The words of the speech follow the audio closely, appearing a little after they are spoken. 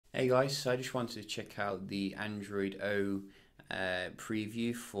Hey guys, so I just wanted to check out the Android O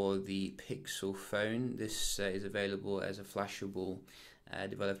preview for the Pixel phone. This is available as a flashable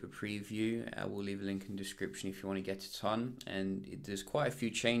developer preview. I will leave a link in the description if you want to get it on. And there's quite a few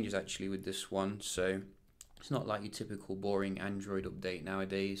changes actually with this one, so it's not like your typical boring Android update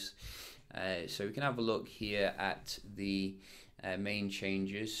nowadays. So we can have a look here at the main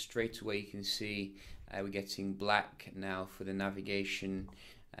changes. Straight away you can see we're getting black now for the navigation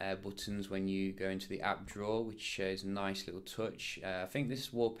buttons when you go into the app drawer, which is a nice little touch. I think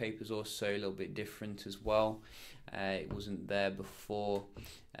this wallpaper is also a little bit different as well. It wasn't there before.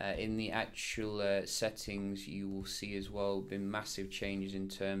 In the actual settings, you will see as well been massive changes in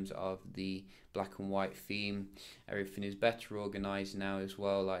terms of the black and white theme. Everything is better organized now as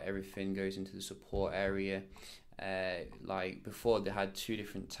well, like everything goes into the support area. Like before they had two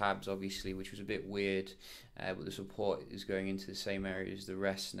different tabs obviously, which was a bit weird, but the support is going into the same area as the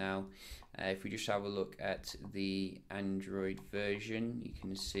rest now. If we just have a look at the Android version, you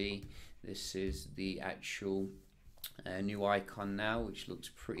can see this is the actual new icon now, which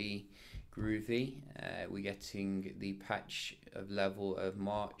looks pretty groovy. We're getting the patch of level of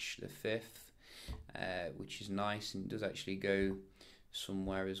March the 5th, which is nice, and it does actually go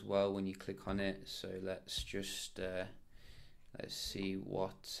somewhere as well when you click on it. So let's just let's see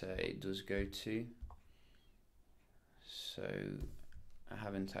what it does go to. So I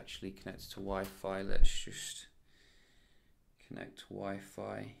haven't actually connected to Wi-Fi. Let's just connect to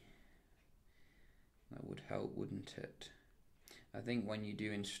Wi-Fi. That would help, wouldn't it? I think when you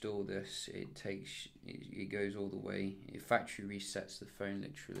do install this, it goes all the way. It factory resets the phone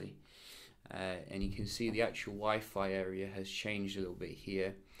literally. And you can see the actual Wi-Fi area has changed a little bit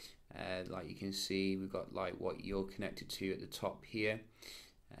here. Like you can see, we've got like what you're connected to at the top here.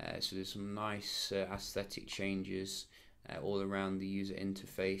 So there's some nice aesthetic changes all around the user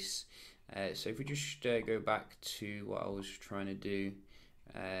interface. So if we just go back to what I was trying to do,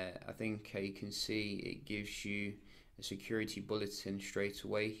 I think you can see it gives you a security bulletin straight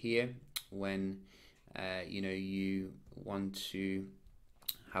away here when you want to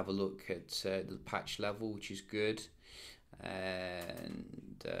have a look at the patch level, which is good.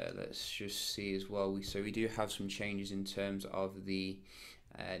 And let's just see as well, we do have some changes in terms of the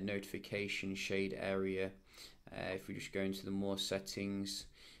notification shade area. If we just go into the more settings,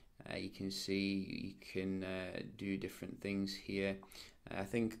 you can see you can do different things here. I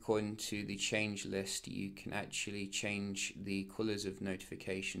think according to the change list, you can actually change the colors of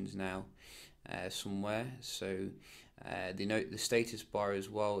notifications now somewhere. So the status bar as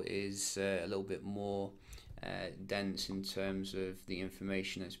well is a little bit more dense in terms of the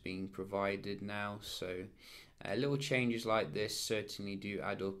information that's being provided now. So little changes like this certainly do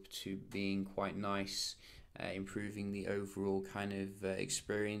add up to being quite nice, improving the overall kind of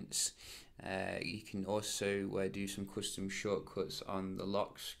experience. You can also do some custom shortcuts on the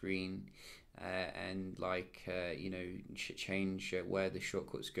lock screen and change where the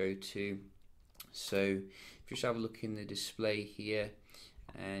shortcuts go to. So just have a look in the display here,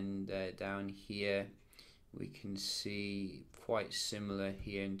 and down here we can see quite similar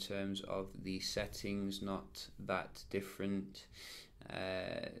here in terms of the settings, not that different.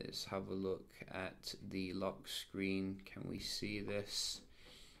 Let's have a look at the lock screen. Can we see this?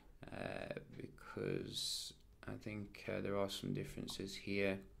 Because I think there are some differences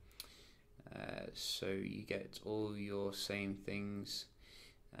here. So you get all your same things.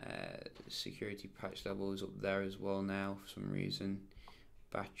 Security patch level is up there as well now for some reason.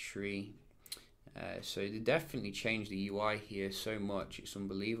 Battery. So they definitely changed the UI here so much, it's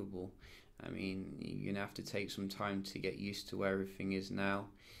unbelievable. I mean, you're gonna have to take some time to get used to where everything is now.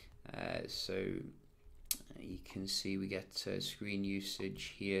 So you can see we get screen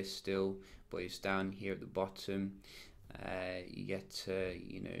usage here still, but it's down here at the bottom. You get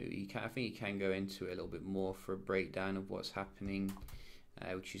I think you can go into it a little bit more for a breakdown of what's happening,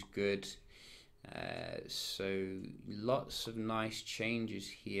 which is good. So lots of nice changes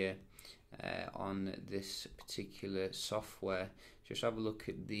here on this particular software. Just have a look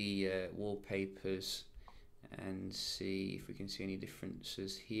at the wallpapers and see if we can see any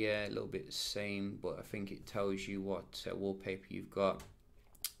differences here. A little bit the same, but I think it tells you what wallpaper you've got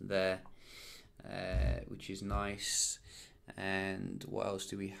there, which is nice. And what else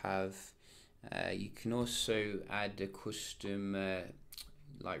do we have? You can also add a custom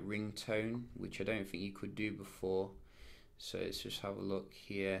like ringtone, which I don't think you could do before. So let's just have a look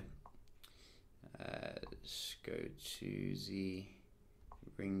here. Let's go to the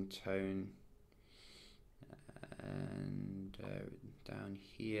ringtone, and down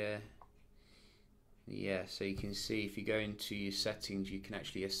here Yeah, so you can see if you go into your settings, you can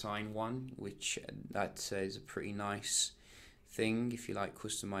actually assign one, which that is a pretty nice thing if you like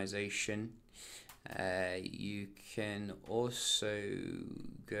customization. You can also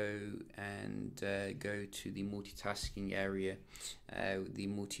go and go to the multitasking area, the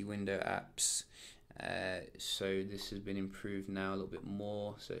multi-window apps. So this has been improved now a little bit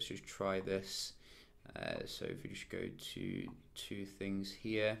more. So let's just try this. So if we just go to two things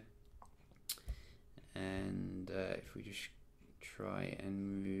here, and if we just try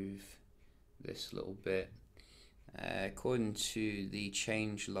and move this a little bit, according to the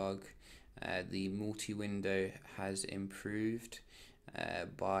change log, the multi-window has improved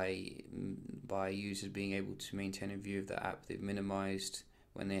by users being able to maintain a view of the app they've minimized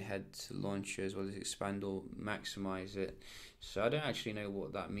when they head to launcher, as well as expand or maximize it. So I don't actually know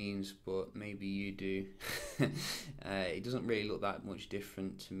what that means, but maybe you do. It doesn't really look that much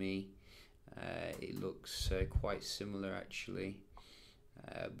different to me. It looks quite similar actually,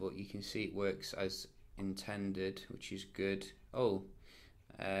 but you can see it works as intended, which is good.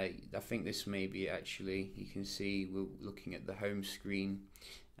 I think this may be actually, you can see we're looking at the home screen,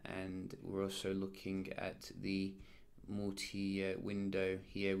 and we're also looking at the multi-window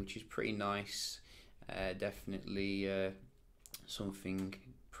here, which is pretty nice. Definitely something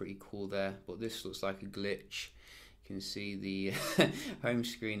pretty cool there, but this looks like a glitch. You can see the home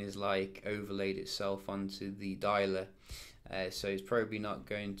screen is like overlaid itself onto the dialer, so it's probably not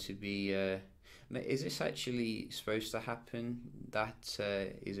going to be is this actually supposed to happen? That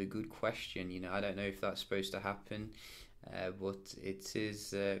is a good question. You know, I don't know if that's supposed to happen, but it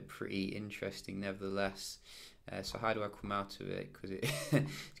is pretty interesting nevertheless. So how do I come out of it? Because it's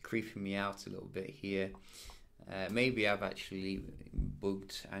creeping me out a little bit here. Maybe I've actually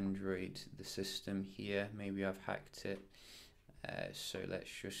bugged Android, the system here. Maybe I've hacked it. So let's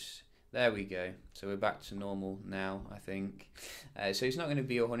just, there we go. So we're back to normal now, I think. So it's not going to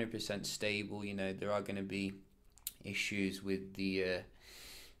be 100% stable. You know, there are going to be issues with the,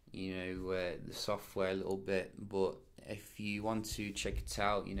 the software a little bit. But if you want to check it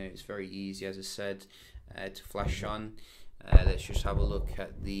out, you know, it's very easy, as I said, to flash on. Let's just have a look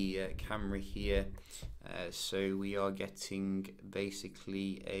at the camera here. So we are getting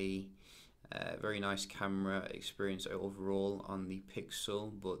basically a very nice camera experience overall on the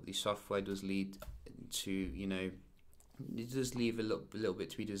Pixel, but the software does lead to, you know, it does leave a little bit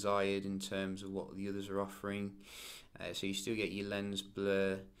to be desired in terms of what the others are offering. So you still get your lens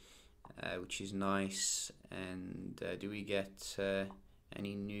blur, which is nice. And do we get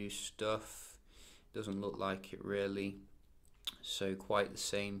any new stuff? Doesn't look like it really. So quite the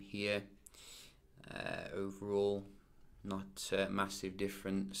same here. Overall, not massive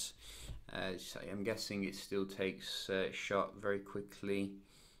difference. So I'm guessing it still takes shot very quickly,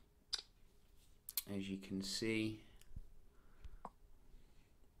 as you can see,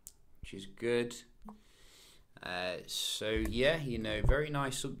 which is good. So yeah, you know, very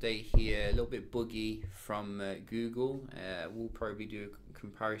nice update here. A little bit buggy from Google. We'll probably do a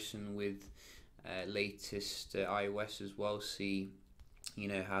comparison with latest iOS as well, see, you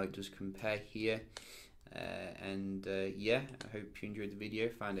know, how it does compare here. Yeah, I hope you enjoyed the video,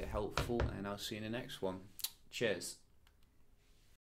 found it helpful, and I'll see you in the next one. Cheers.